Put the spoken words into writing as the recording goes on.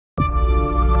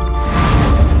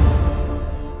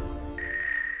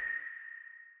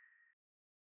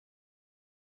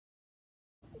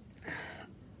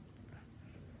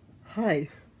Hi,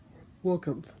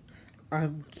 welcome.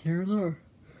 I'm Karen,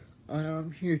 and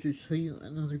I'm here to show you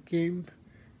another game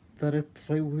that I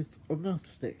play with a mouse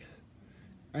stick,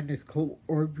 and it's called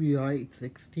RBI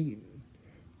 16.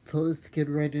 So let's get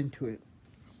right into it.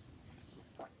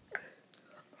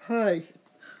 Hi,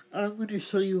 I'm going to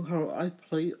show you how I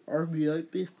play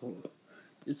RBI baseball.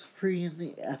 It's free in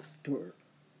the App Store.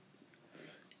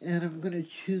 And I'm going to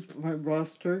choose my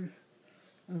roster.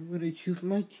 I'm going to choose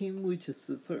my team, which is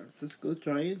the San Francisco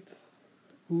Giants,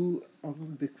 who I'm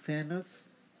a big fan of.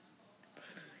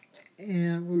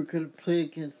 And we're going to play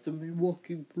against the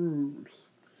Milwaukee Brewers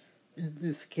in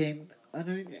this game. And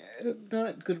I'm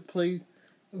not going to play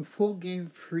a full game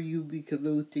for you because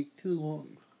it would take too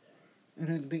long.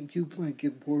 And I think you might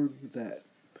get bored with that.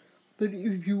 But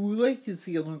if you would like to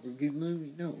see a longer game, let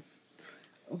me know.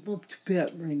 I'm up to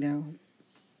bat right now.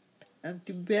 And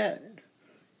to bat,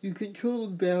 you control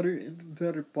the batter in the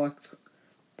batter box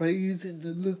by using the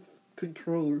lift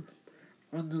controller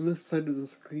on the left side of the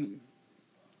screen.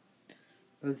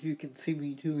 As you can see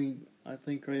me doing, I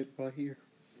think right about here.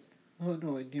 Oh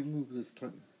no, I didn't move this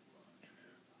time.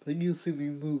 But you see me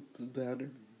move the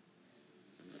batter.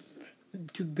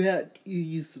 And to bat, you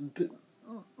use the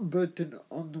button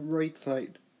on the right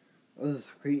side of the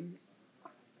screen.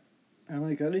 And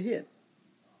I got a hit.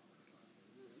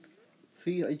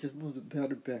 See, I just moved the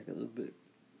batter back a little bit.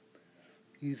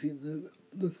 Using the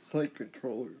left side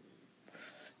controller.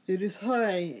 It is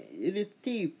high, it is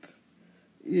deep,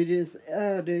 it is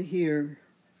out of here.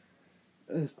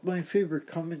 As my favorite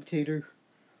commentator,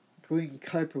 Dwayne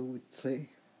Kuiper, would say.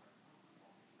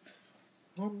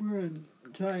 Home run,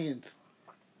 Giants.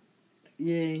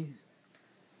 Yay.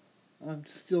 I'm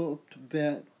still up to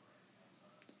bat.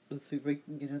 Let's see if I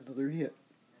can get another hit.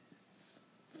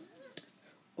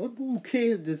 I'm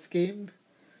okay at this game.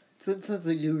 Sometimes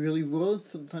I do really well,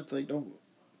 sometimes I don't.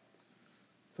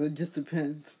 So it just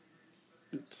depends.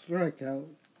 It's strikeout.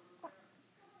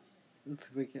 Let's see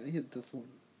if I can hit this one.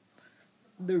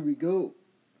 There we go.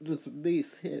 Just a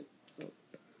base hit.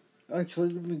 Actually,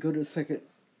 let me go to second.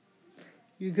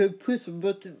 You can push a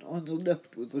button on the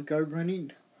left with the guy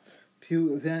running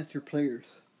to advance your players.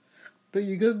 But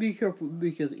you gotta be careful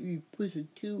because if you push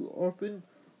it too often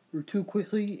or too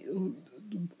quickly,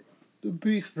 the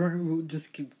base runner will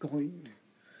just keep going.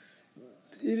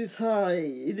 It is high,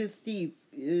 it is deep,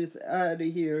 it is out of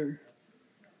here.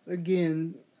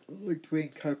 Again, like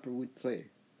Dwayne Kuiper would say.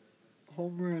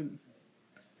 Home run.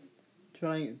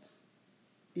 Giants.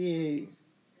 Yay.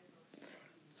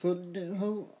 So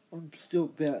now I'm still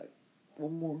back.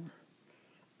 One more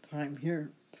time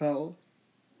here. Foul.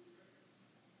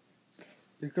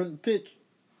 Here comes the pitch.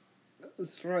 A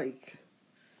strike.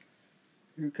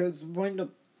 Here comes the windup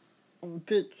on the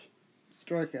pitch.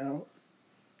 Strikeout.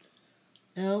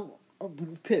 Now I'm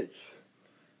going to pitch.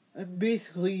 And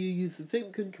basically you use the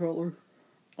same controller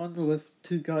on the left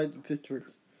to guide the pitcher.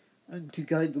 And to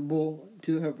guide the ball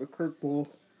to have a curveball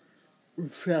or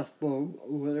fastball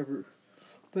or whatever.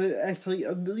 But actually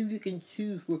I believe you can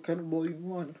choose what kind of ball you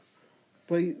want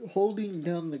by holding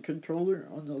down the controller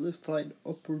on the left side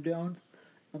up or down.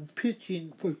 I'm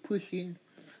pitching by pushing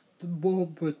the ball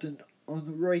button on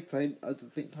the right side at the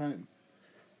same time,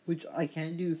 which I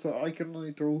can't do, so I can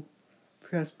only throw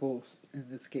fastballs in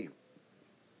this game.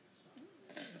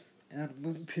 And I'm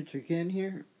going to pitch again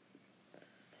here,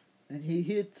 and he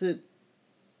hits it.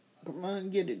 Come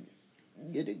on, get it.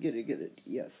 Get it, get it, get it.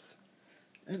 Yes.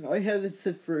 And I have it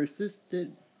set for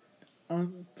assisted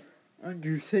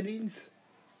under settings.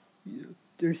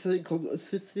 There's something called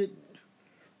assisted,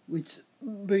 which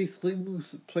basically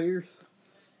moves the players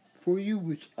for you,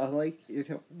 which I like. It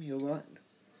helped me a lot.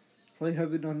 So I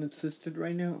have it on assisted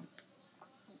right now.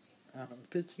 And I'm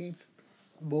pitching.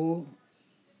 Ball.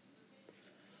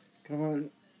 Come on.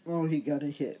 Oh, he got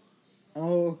a hit.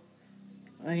 Oh,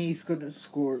 and he's gonna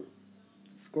score.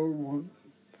 Score one.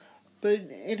 But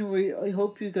anyway, I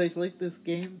hope you guys like this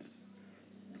game.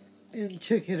 And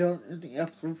check it out in the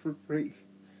App Store for free.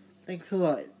 Thanks a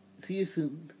lot. See you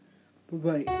soon.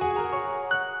 Bye-bye.